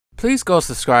Please go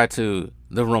subscribe to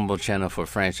the Rumble channel for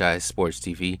Franchise Sports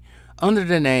TV under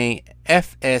the name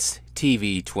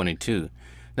FSTV22.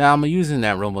 Now, I'm using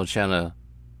that Rumble channel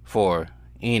for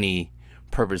any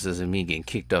purposes of me getting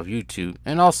kicked off YouTube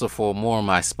and also for more of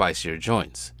my spicier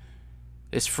joints.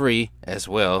 It's free as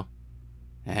well.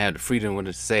 I have the freedom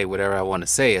to say whatever I want to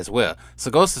say as well.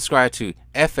 So go subscribe to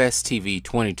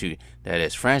FSTV22. That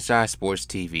is Franchise Sports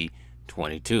TV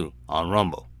 22 on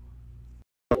Rumble.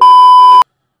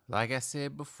 Like I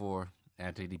said before,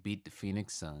 after they beat the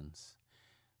Phoenix Suns,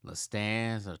 the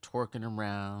stands are twerking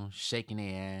around, shaking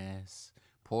their ass,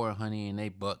 pouring honey in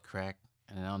their butt crack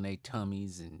and on their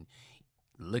tummies and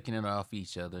licking it off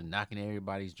each other, knocking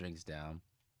everybody's drinks down.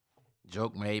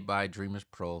 Joke made by Dreamers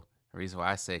Pro. The reason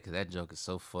why I say it, because that joke is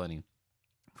so funny.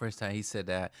 First time he said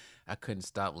that, I couldn't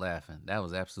stop laughing. That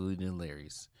was absolutely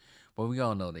hilarious. But we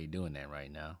all know they doing that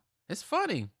right now. It's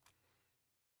funny.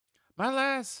 My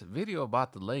last video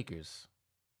about the Lakers,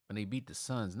 when they beat the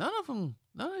Suns, none of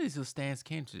these little stands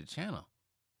came to the channel.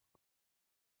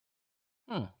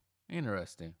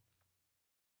 Interesting.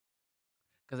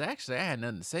 Because actually, I had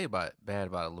nothing to say bad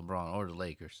about LeBron or the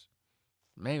Lakers.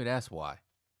 Maybe that's why.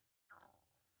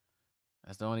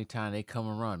 That's the only time they come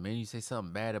and run. Maybe you say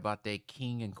something bad about that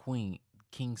king and queen,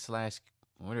 king slash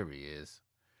whatever he is,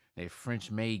 that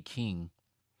French-made king.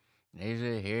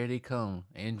 Here they come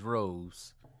in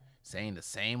droves, saying the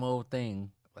same old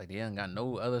thing. Like they ain't got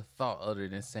no other thought other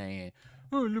than saying,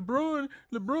 "Oh, LeBron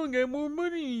got more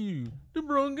money than you.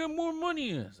 LeBron got more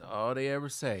money." That's all they ever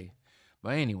say.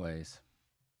 But anyways,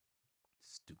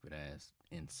 stupid ass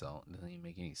insult. Doesn't even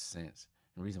make any sense.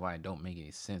 The reason why it don't make any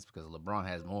sense because LeBron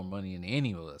has more money than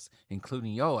any of us,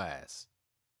 including your ass.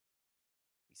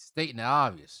 He's stating the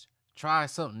obvious. Try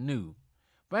something new.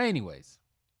 But anyways,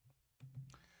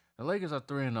 the Lakers are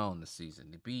 3-0 this season.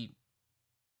 They beat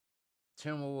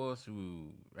Timberwolves,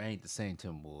 who ain't the same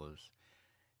Timberwolves.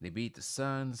 They beat the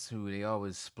Suns, who they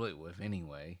always split with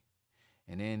anyway.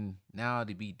 And then now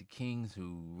they beat the Kings,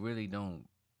 who really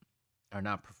are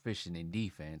not proficient in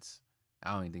defense.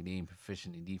 I don't even think they ain't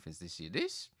proficient in defense this year.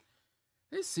 This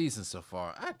season so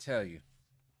far, I tell you,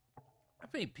 I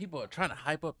think people are trying to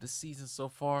hype up this season so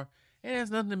far, and there's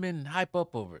nothing been hype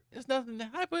up over it. There's nothing to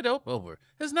hype it up over.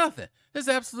 There's nothing. There's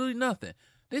absolutely nothing.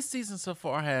 This season so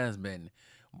far has been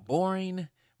boring,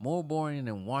 more boring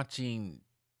than watching.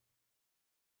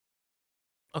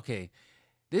 Okay,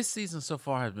 this season so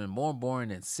far has been more boring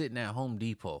than sitting at Home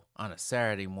Depot on a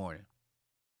Saturday morning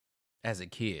as a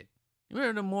kid. You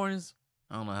remember the mornings?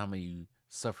 I don't know how many of you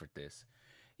suffered this.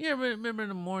 You remember in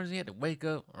the mornings you had to wake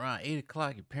up around 8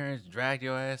 o'clock, your parents dragged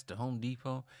your ass to Home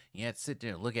Depot, you had to sit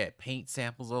there and look at paint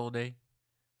samples all day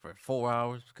for 4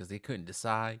 hours because they couldn't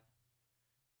decide?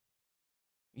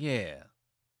 Yeah.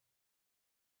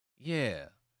 Yeah.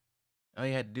 All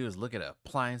you had to do is look at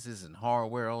appliances and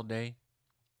hardware all day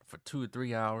for 2 or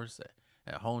 3 hours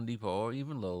at Home Depot or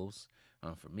even Lowe's.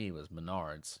 For me, it was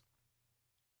Menards.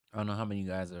 I don't know how many of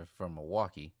you guys are from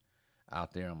Milwaukee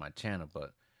out there on my channel,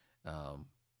 but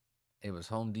it was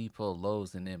Home Depot,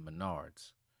 Lowe's, and then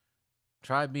Menards.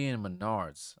 Try being in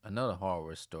Menards, another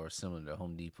hardware store similar to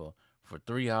Home Depot, for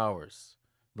 3 hours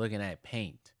looking at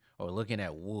paint or looking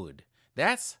at wood.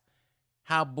 That's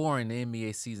how boring the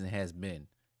NBA season has been.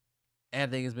 And I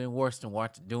think it's been worse than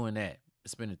doing that,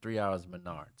 spending 3 hours in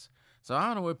Menards. So I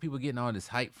don't know where people getting all this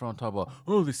hype from, talking about,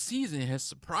 oh, the season has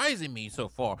surprising me so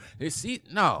far. This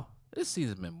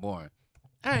season's been boring.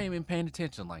 I ain't been paying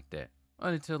attention like that.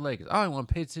 Only to the Lakers. I don't want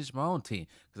to pay attention to my own team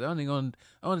because the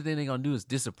only thing they're gonna do is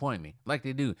disappoint me, like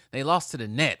they do. They lost to the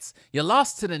Nets. You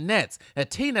lost to the Nets, a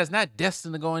team that's not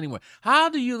destined to go anywhere. How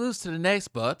do you lose to the Nets,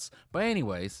 Butts? But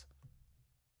anyways,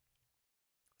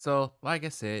 so like I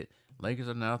said, Lakers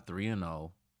are now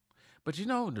 3-0. But you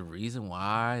know the reason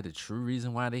why, the true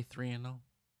reason why they 3-0,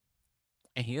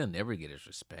 and he'll never get his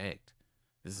respect.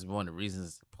 This is one of the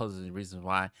reasons, supposedly reasons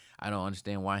why I don't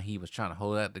understand why he was trying to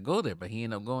hold out to go there, but he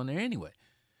ended up going there anyway.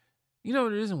 You know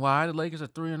the reason why the Lakers are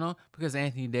 3-0? Because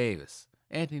Anthony Davis.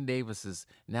 Anthony Davis is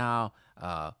now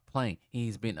playing.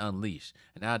 He's been unleashed.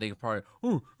 And now they can probably,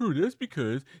 that's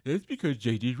because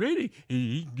JJ's ready.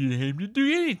 He didn't get him to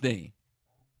do anything.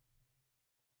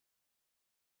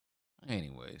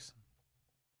 Anyways.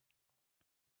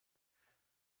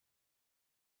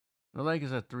 The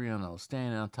Lakers are 3-0,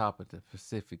 standing on top of the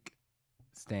Pacific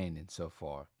standing so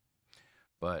far.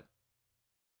 But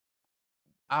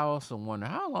I also wonder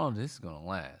how long this is going to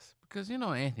last. Because,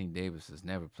 Anthony Davis has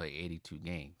never played 82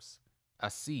 games a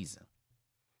season.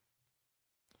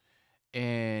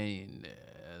 And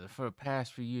for the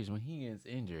past few years, when he gets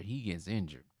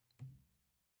injured.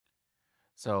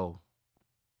 So,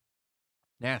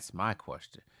 that's my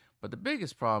question. But the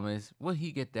biggest problem is, will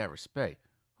he get that respect?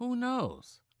 Who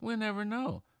knows? We'll never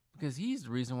know because he's the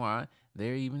reason why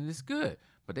they're even this good.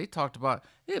 But they talked about.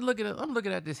 Hey, look at it. I'm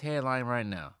looking at this headline right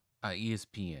now.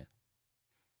 ESPN.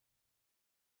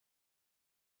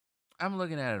 I'm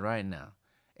looking at it right now.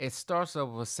 It starts off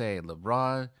with say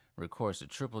LeBron records a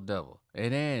triple double,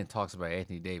 and then it talks about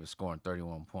Anthony Davis scoring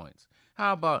 31 points.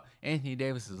 How about Anthony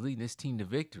Davis is leading his team to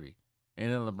victory,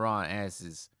 and then LeBron adds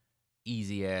his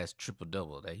easy ass triple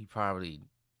double that he probably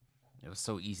it was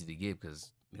so easy to get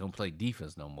because he don't play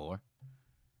defense no more.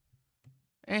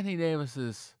 Anthony Davis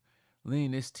is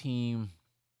leading this team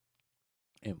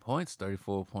in points,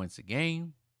 34 points a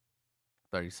game,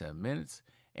 37 minutes,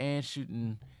 and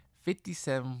shooting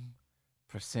 57%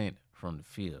 from the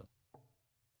field,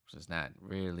 which is not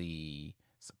really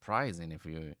surprising if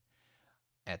you're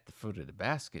at the foot of the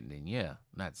basket. Then yeah,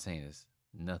 I'm not saying it's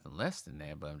nothing less than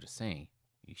that, but I'm just saying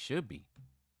you should be.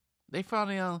 They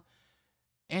finally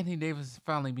Anthony Davis is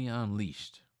finally being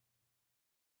unleashed.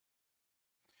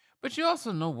 But you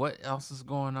also know what else is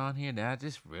going on here that I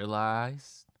just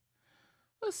realized.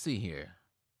 Let's see here.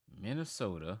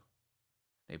 Minnesota.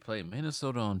 They played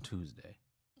Minnesota on Tuesday,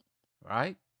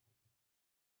 right?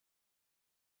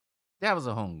 That was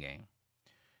a home game.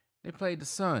 They played the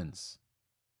Suns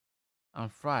on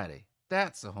Friday.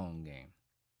 That's a home game.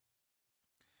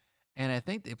 And I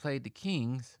think they played the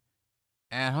Kings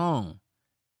at home.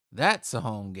 That's a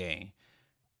home game.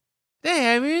 They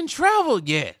haven't even traveled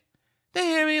yet. They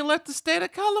haven't even left the state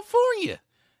of California.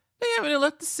 They haven't even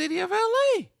left the city of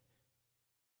LA.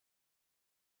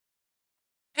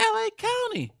 LA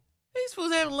County. These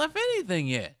fools haven't left anything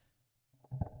yet.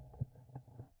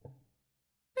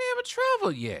 They haven't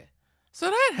traveled yet. So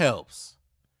that helps.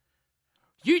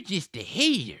 You're just a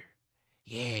hater.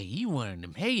 Yeah, you one of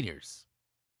them haters.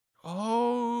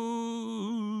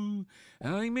 Oh,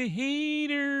 I'm a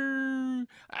hater.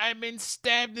 I've been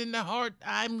stabbed in the heart.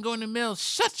 I'm going to melt.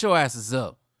 Shut your asses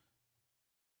up.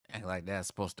 Act like that's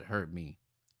supposed to hurt me.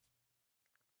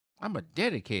 I'm a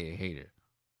dedicated hater.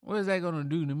 What is that going to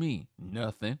do to me?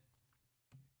 Nothing.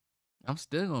 I'm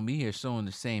still going to be here showing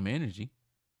the same energy.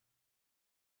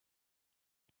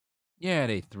 Yeah,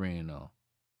 they 3-0.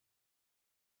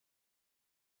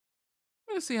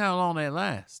 We'll see how long that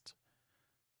lasts.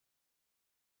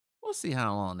 We'll see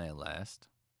how long that lasts.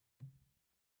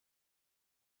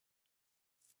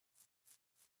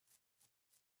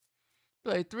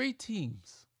 Play 3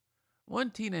 teams. One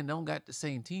team that don't got the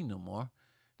same team no more.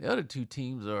 The other 2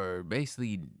 teams are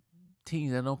basically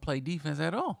teams that don't play defense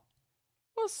at all.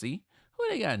 We'll see. Who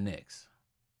they got next?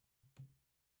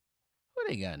 Who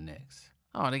they got next?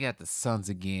 Oh, they got the Suns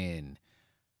again.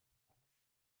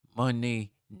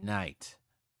 Monday night.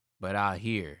 But out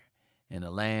here in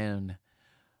the land,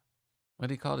 what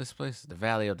do you call this place? The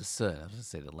Valley of the Sun. I was going to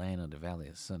say the land of the Valley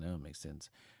of the Sun. That don't make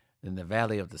sense. In the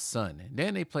Valley of the Sun. And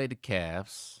then they played the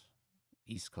Cavs.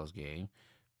 East Coast game.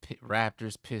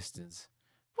 Raptors, Pistons.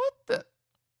 What the?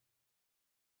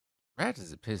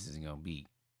 Raptors and Pistons going to beat.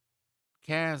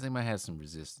 Cavs, they might have some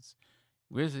resistance.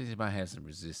 Grizzlies might have some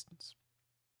resistance.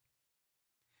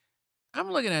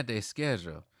 I'm looking at their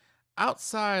schedule.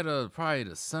 Outside of probably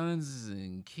the Suns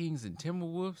and Kings and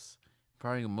Timberwolves,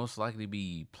 probably most likely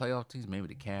be playoff teams, maybe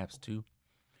the Cavs too.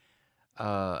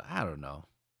 I don't know.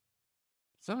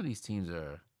 Some of these teams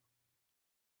are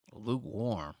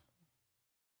lukewarm.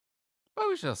 But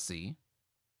we shall see.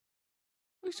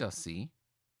 We shall see.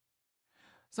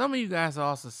 Some of you guys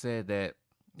also said that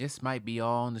this might be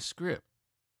all in the script.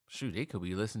 Shoot, they could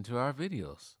be listening to our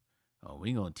videos. Oh,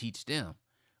 we gonna teach them.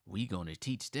 We gonna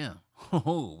teach them.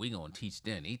 Oh, we gonna teach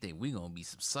them. They think we gonna be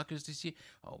some suckers this year.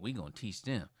 Oh, we gonna teach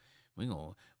them. We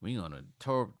gonna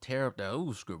tear up that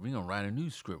old script. We gonna write a new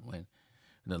script when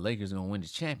the Lakers gonna win the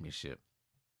championship.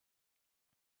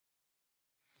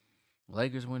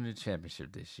 Lakers win the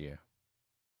championship this year.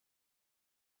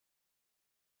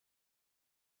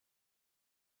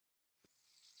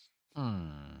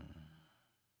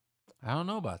 I don't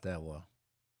know about that one.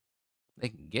 They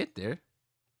can get there.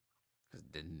 Cause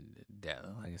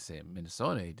like I said,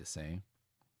 Minnesota ain't the same.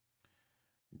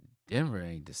 Denver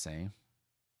ain't the same.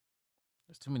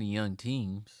 There's too many young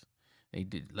teams.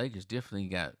 Lakers definitely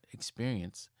got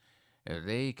experience. If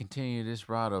they continue this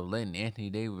route of letting Anthony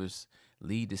Davis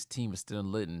lead this team instead of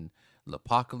letting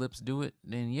L'Apocalypse do it,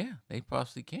 then yeah, they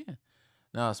possibly can.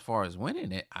 Now, as far as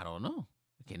winning it, I don't know.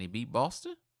 Can they beat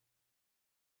Boston?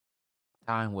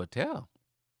 Time will tell.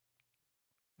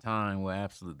 Time will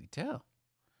absolutely tell.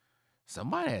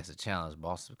 Somebody has to challenge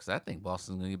Boston because I think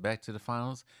Boston's going to get back to the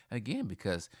finals again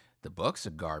because the Bucks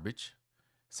are garbage.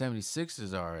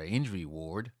 76ers are an injury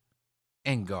ward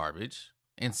and garbage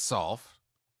and soft.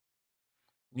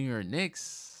 New York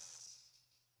Knicks,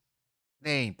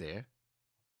 they ain't there.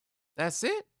 That's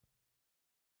it.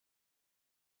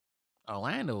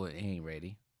 Orlando ain't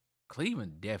ready.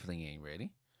 Cleveland definitely ain't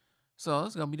ready. So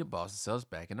it's gonna be the Boston Celtics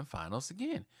back in the finals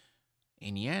again.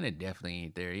 Indiana definitely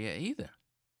ain't there yet either.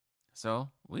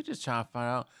 So we just trying to find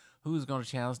out who's gonna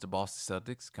challenge the Boston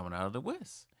Celtics coming out of the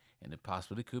West. And it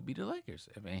possibly could be the Lakers.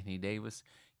 If Anthony Davis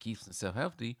keeps himself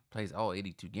healthy, plays all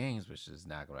 82 games, which is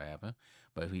not gonna happen.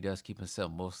 But if he does keep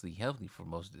himself mostly healthy for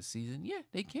most of the season, yeah,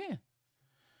 they can.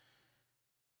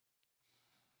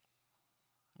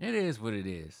 It is what it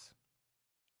is.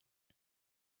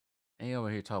 They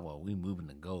over here talking about we moving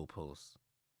the goalposts.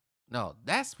 No,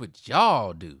 that's what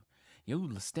y'all do.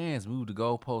 You stands move the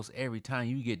goalposts every time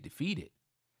you get defeated.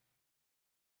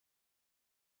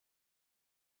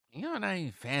 Y'all not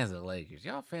even fans of the Lakers.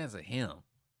 Y'all fans of him.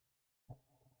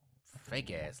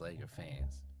 Fake ass Laker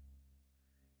fans.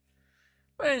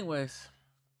 But anyways,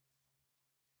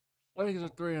 Lakers are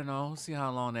 3-0. See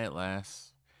how long that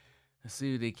lasts. Let's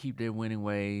see if they keep their winning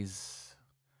ways.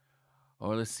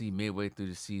 Or let's see midway through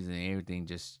the season everything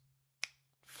just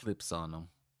flips on them.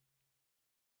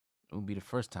 It would be the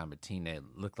first time a team that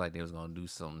looked like they was gonna do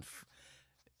something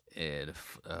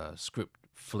script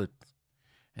flipped.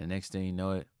 And next thing you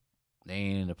know it, they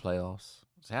ain't in the playoffs.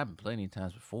 It's happened plenty of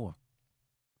times before.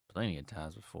 Plenty of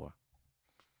times before.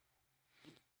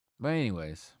 But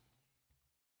anyways,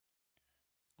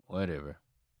 whatever.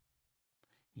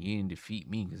 You didn't defeat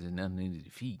me because there's nothing to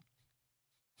defeat.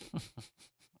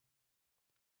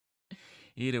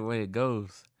 Either way it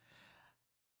goes,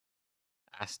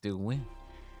 I still win.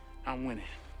 I'm winning.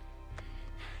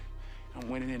 I'm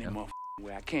winning any motherfucking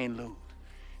way. I can't lose.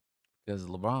 Because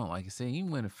LeBron, like I said, you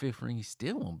win a fifth ring, you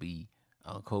still won't be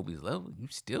on Kobe's level. You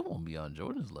still won't be on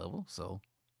Jordan's level. So,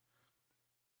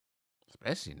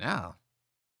 especially now,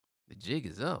 the jig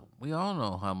is up. We all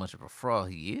know how much of a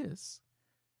fraud he is.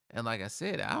 And like I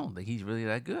said, I don't think he's really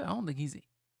that good. I don't think he's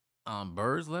on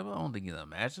Bird's level. I don't think he's on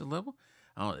Magic's level.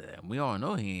 We all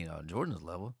know he ain't on Jordan's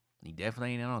level. He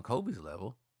definitely ain't on Kobe's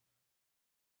level.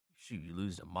 Shoot, you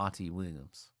lose to Monty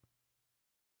Williams.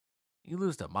 You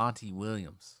lose to Monty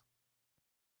Williams.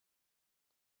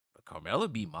 But Carmelo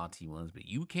beat Monty Williams, but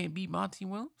you can't beat Monty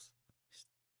Williams?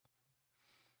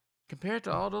 Compared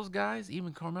to all those guys,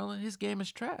 even Carmelo, his game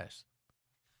is trash.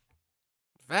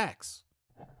 Facts.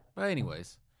 But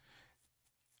anyways,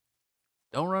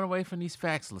 don't run away from these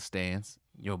facts, Lestans.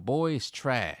 Your boy is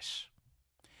trash.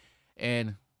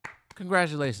 And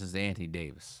congratulations to Anthony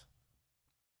Davis.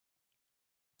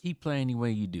 Keep playing the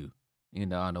way you do. You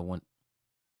know, I don't want.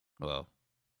 Well,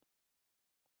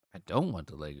 I don't want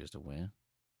the Lakers to win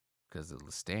because of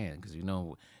Lestan. Because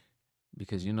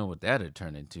you know what that'd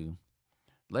turn into.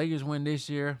 Lakers win this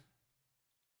year.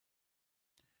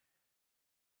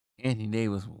 Anthony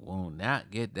Davis will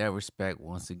not get that respect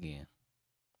once again.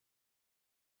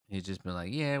 He's just been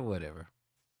like, yeah, whatever.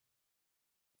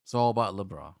 It's all about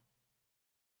LeBron.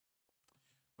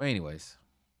 But anyways,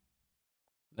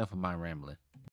 enough of my rambling.